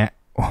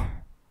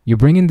you're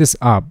bringing this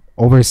up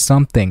over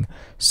something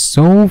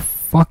so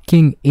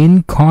fucking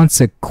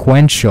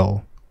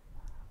inconsequential.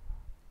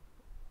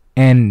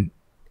 And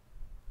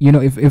you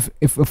know, if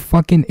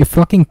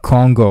fucking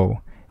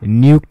Congo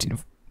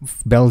nuked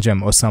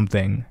Belgium or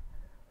something,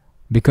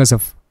 because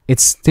of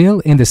it's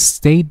still in the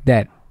state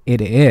that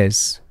it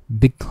is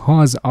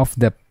because of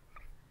the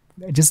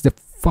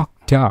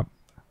fucked up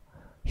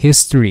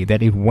history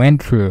that it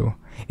went through.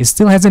 It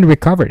still hasn't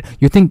recovered.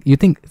 You think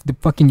the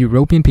fucking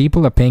European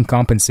people are paying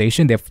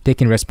compensation? They're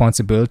taking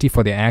responsibility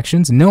for their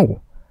actions?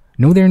 No,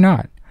 they're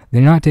not.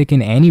 They're not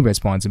taking any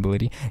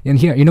responsibility. And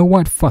here, you know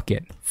what? Fuck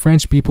it.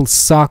 French people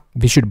suck.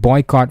 We should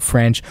boycott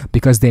French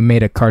because they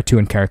made a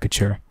cartoon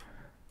caricature.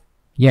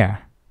 Yeah,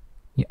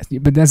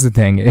 but that's the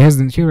thing.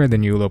 Here at the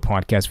New Low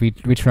podcast, we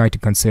try to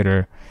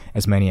consider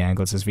as many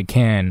angles as we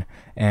can.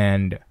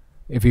 And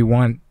if we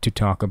want to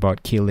talk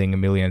about killing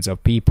millions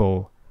of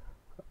people,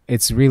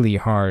 it's really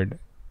hard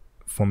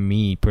for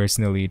me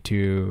personally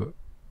to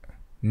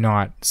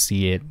not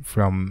see it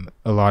from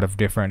a lot of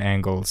different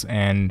angles.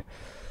 And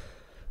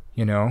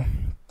you know,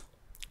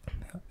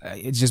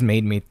 it just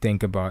made me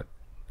think about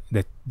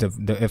the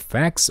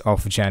effects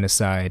of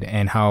genocide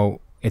and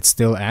how it's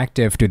still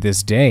active to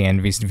this day,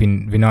 and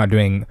we're not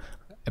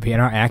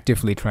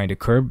actively trying to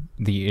curb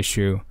the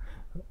issue.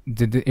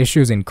 The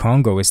issues in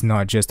Congo is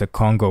not just a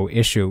Congo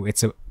issue.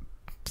 It's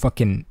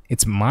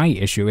my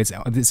issue. It's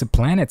a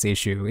planet's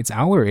issue. It's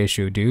our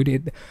issue,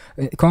 dude.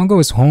 Congo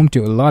is home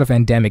to a lot of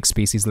endemic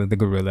species like the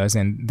gorillas,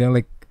 and they're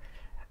like,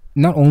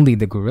 not only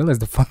the gorillas,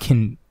 the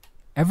fucking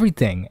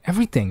everything,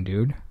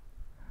 dude.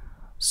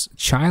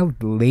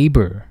 Child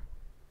labor,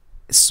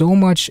 so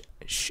much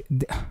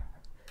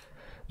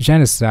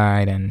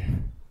genocide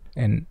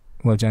and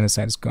well,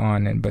 genocide is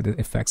gone, but the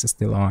effects are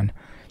still on.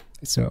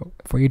 So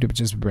for you to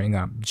just bring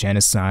up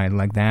genocide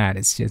like that,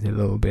 it's just a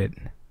little bit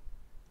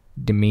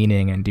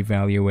demeaning and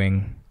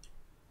devaluing.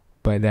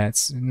 But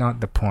that's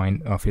not the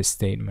point of his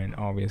statement,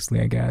 obviously,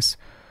 I guess.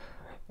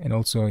 And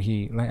also, I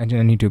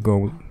need to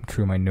go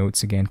through my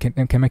notes again.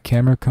 Can my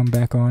camera come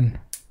back on?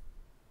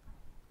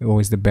 Oh,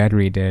 is the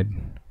battery dead?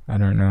 I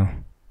don't know.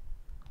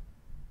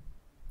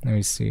 Let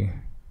me see.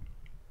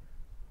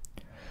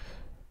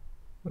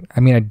 I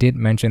mean, I did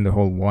mention the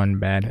whole one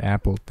bad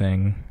apple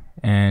thing,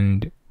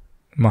 and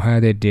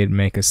Mahathir did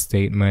make a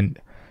statement: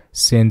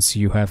 since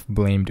you have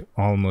blamed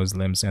all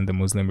Muslims and the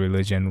Muslim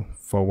religion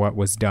for what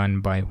was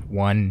done by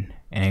one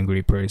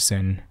angry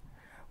person,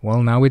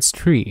 well, now it's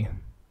three.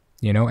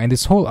 You know, and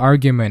this whole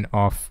argument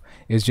of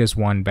is just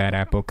one bad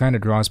apple kind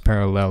of draws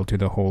parallel to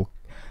the whole,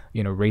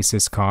 you know,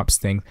 racist cops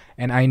thing.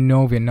 And I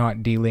know we're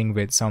not dealing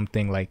with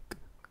something like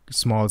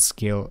small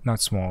scale,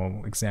 not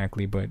small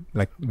exactly, but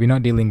like we're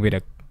not dealing with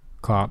a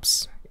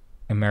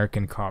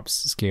American cops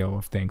scale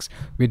of things.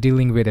 We're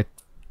dealing with a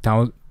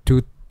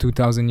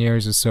 2,000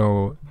 years or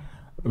so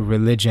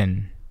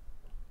religion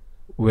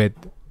with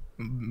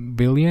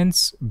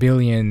billions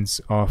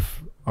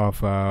of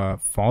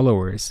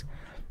followers,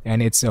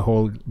 and it's a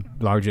whole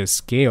larger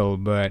scale.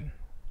 But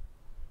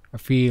I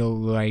feel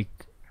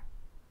like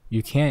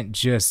you can't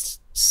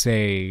just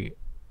say,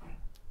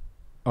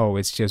 oh,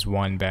 it's just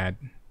one bad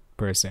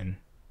person.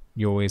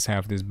 You always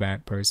have these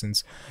bad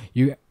persons.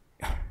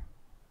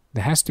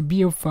 There has to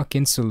be a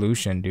fucking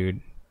solution, dude.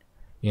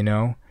 You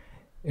know,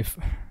 if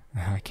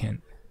I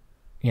can't.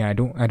 Yeah, I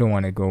don't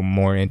want to go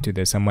more into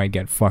this. I might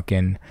get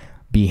fucking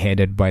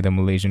beheaded by the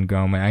Malaysian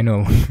government. I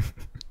know.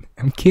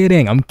 I'm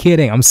kidding.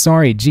 I'm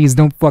sorry. Jeez,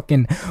 don't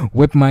fucking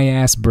whip my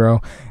ass,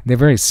 bro. They're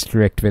very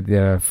strict with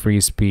the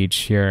free speech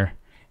here.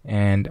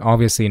 And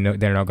obviously, no,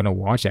 they're not gonna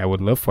watch it. I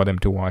would love for them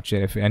to watch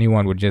it. If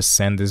anyone would just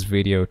send this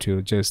video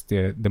to just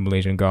the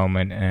Malaysian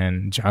government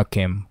and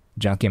Jakim,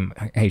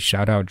 hey,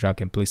 shout out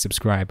Jakim, please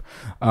subscribe.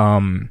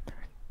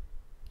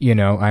 You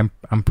know,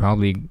 I'm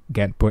probably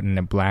get put in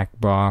a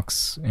black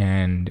box,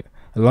 and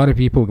a lot of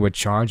people were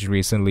charged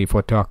recently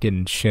for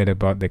talking shit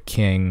about the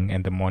king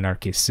and the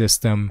monarchy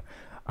system.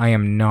 I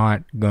am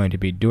not going to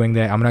be doing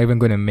that. I'm not even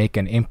going to make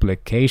an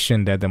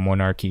implication that the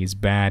monarchy is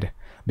bad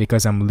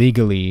because I'm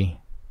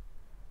legally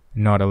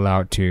not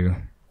allowed to.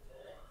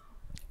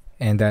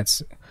 And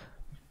that's,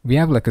 we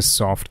have like a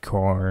soft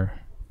core,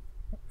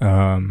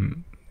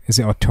 is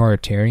it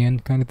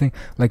authoritarian kind of thing?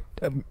 Like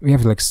we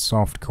have like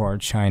soft core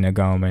China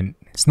government.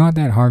 It's not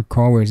that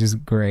hardcore, which is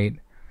great,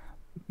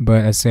 but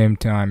at the same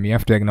time, you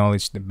have to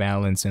acknowledge the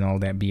balance and all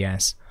that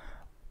BS.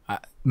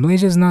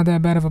 Malaysia is not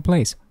that bad of a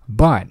place,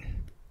 but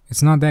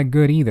it's not that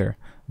good either.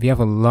 We have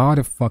a lot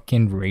of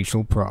fucking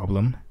racial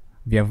problem.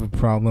 We have a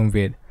problem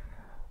with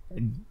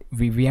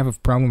we have a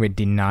problem with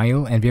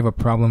denial, and we have a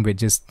problem with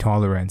just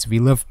tolerance.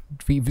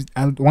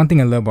 One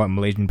thing I love about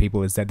Malaysian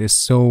people is that they're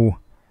so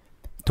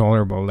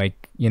tolerable.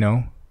 Like, you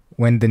know,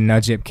 when the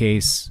Najib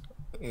case,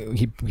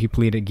 he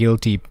pleaded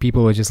guilty,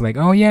 people were just like,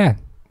 oh yeah,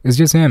 it's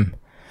just him.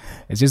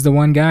 It's just the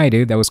one guy,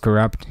 dude, that was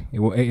corrupt.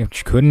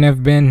 It couldn't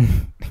have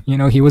been, you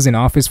know, he was in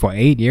office for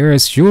 8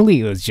 years.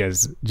 Surely it was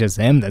just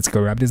him that's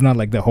corrupt. It's not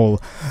like the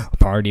whole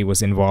party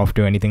was involved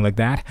or anything like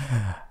that.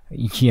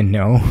 You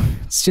know,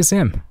 it's just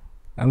him.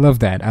 I love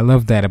that. I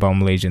love that about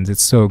Malaysians.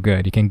 It's so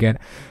good. You can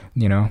get,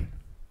 you know,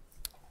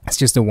 it's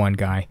just the one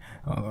guy.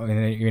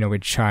 You know,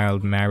 with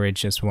child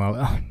marriage as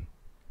well.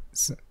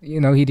 So, you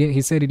know,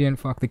 he said he didn't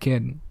fuck the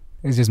kid.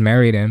 He just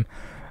married him.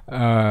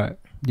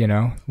 You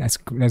know, that's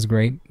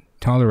great.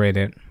 Tolerate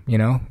it, you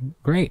know,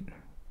 great,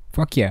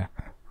 fuck yeah.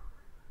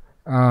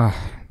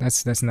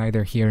 That's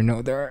neither here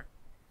nor there.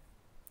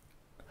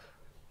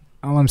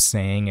 All I'm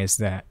saying is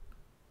that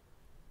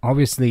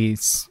obviously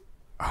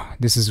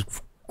this is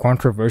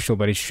controversial,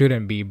 but it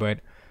shouldn't be.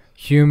 But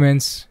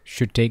humans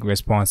should take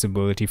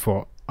responsibility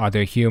for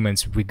other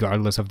humans,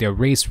 regardless of their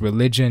race,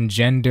 religion,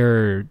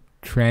 gender,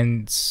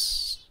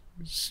 trans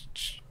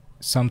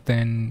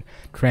species,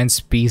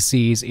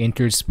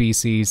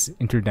 interspecies,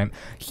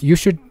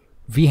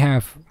 we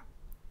have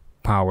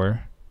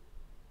power,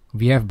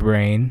 we have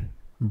brain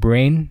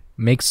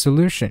makes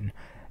solution,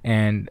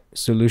 and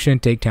solution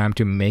take time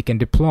to make and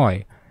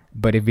deploy.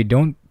 But if we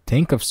don't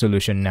think of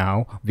solution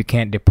now, we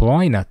can't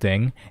deploy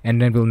nothing, and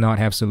then we'll not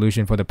have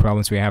solution for the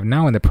problems we have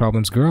now, and the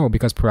problems grow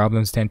because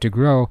problems tend to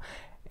grow.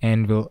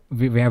 And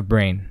we have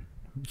brain,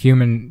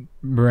 human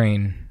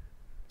brain,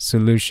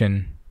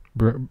 solution,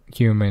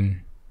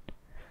 human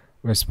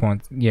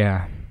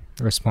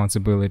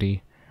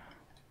responsibility.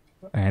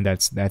 And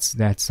that's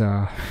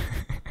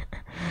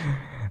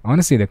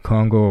honestly, the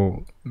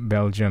Congo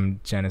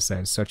Belgium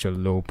genocide is such a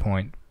low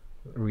point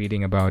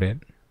reading about it.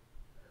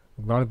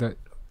 A lot of the,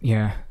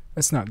 yeah,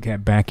 let's not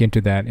get back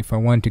into that. If I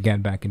want to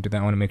get back into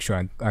that, I want to make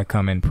sure I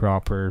come in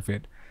proper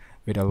with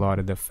a lot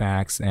of the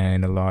facts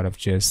and a lot of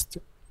just,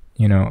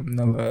 you know,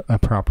 a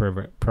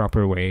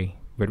proper way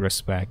with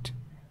respect,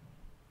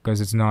 because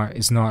it's not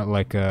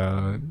like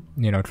a,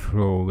 you know,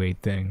 throwaway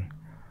thing.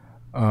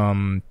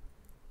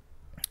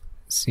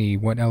 See,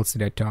 what else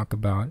did I talk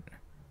about?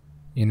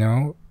 You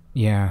know,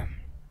 yeah.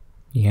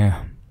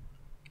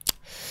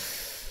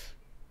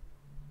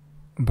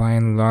 By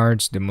and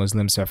large, the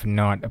Muslims have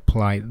not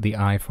applied the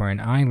eye for an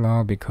eye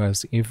law,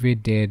 because if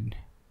it did,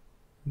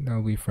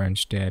 they'll be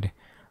French dead.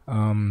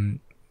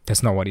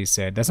 That's not what he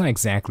said. That's not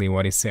exactly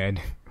what he said,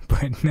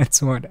 but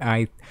that's what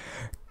I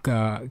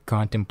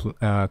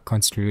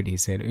construed he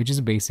said, which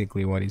is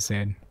basically what he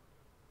said.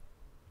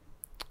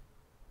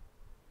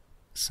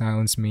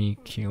 Silence me,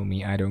 kill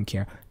me, I don't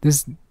care.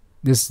 This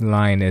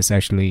line is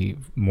actually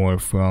more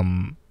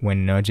from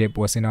when Najib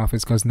was in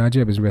office, because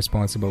Najib is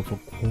responsible for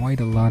quite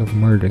a lot of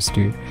murders,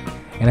 dude.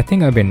 And I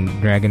think I've been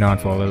dragging on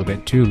for a little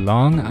bit too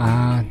long.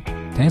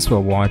 Thanks for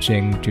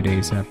watching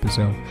today's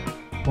episode.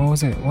 What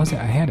was it?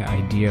 I had an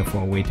idea for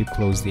a way to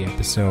close the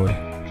episode.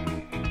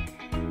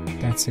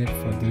 That's it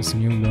for this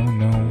new low.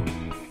 No,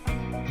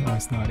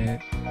 that's not it.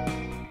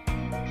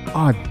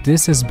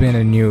 This has been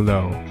a new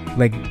low.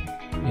 Like,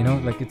 you know,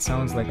 like it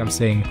sounds like I'm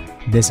saying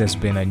this has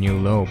been a new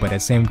low, but at the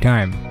same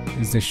time,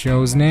 it's the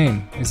show's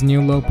name. It's New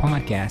Low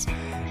Podcast.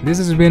 This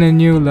has been a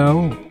new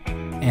low,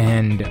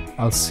 and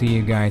I'll see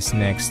you guys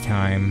next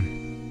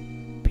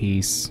time.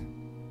 Peace.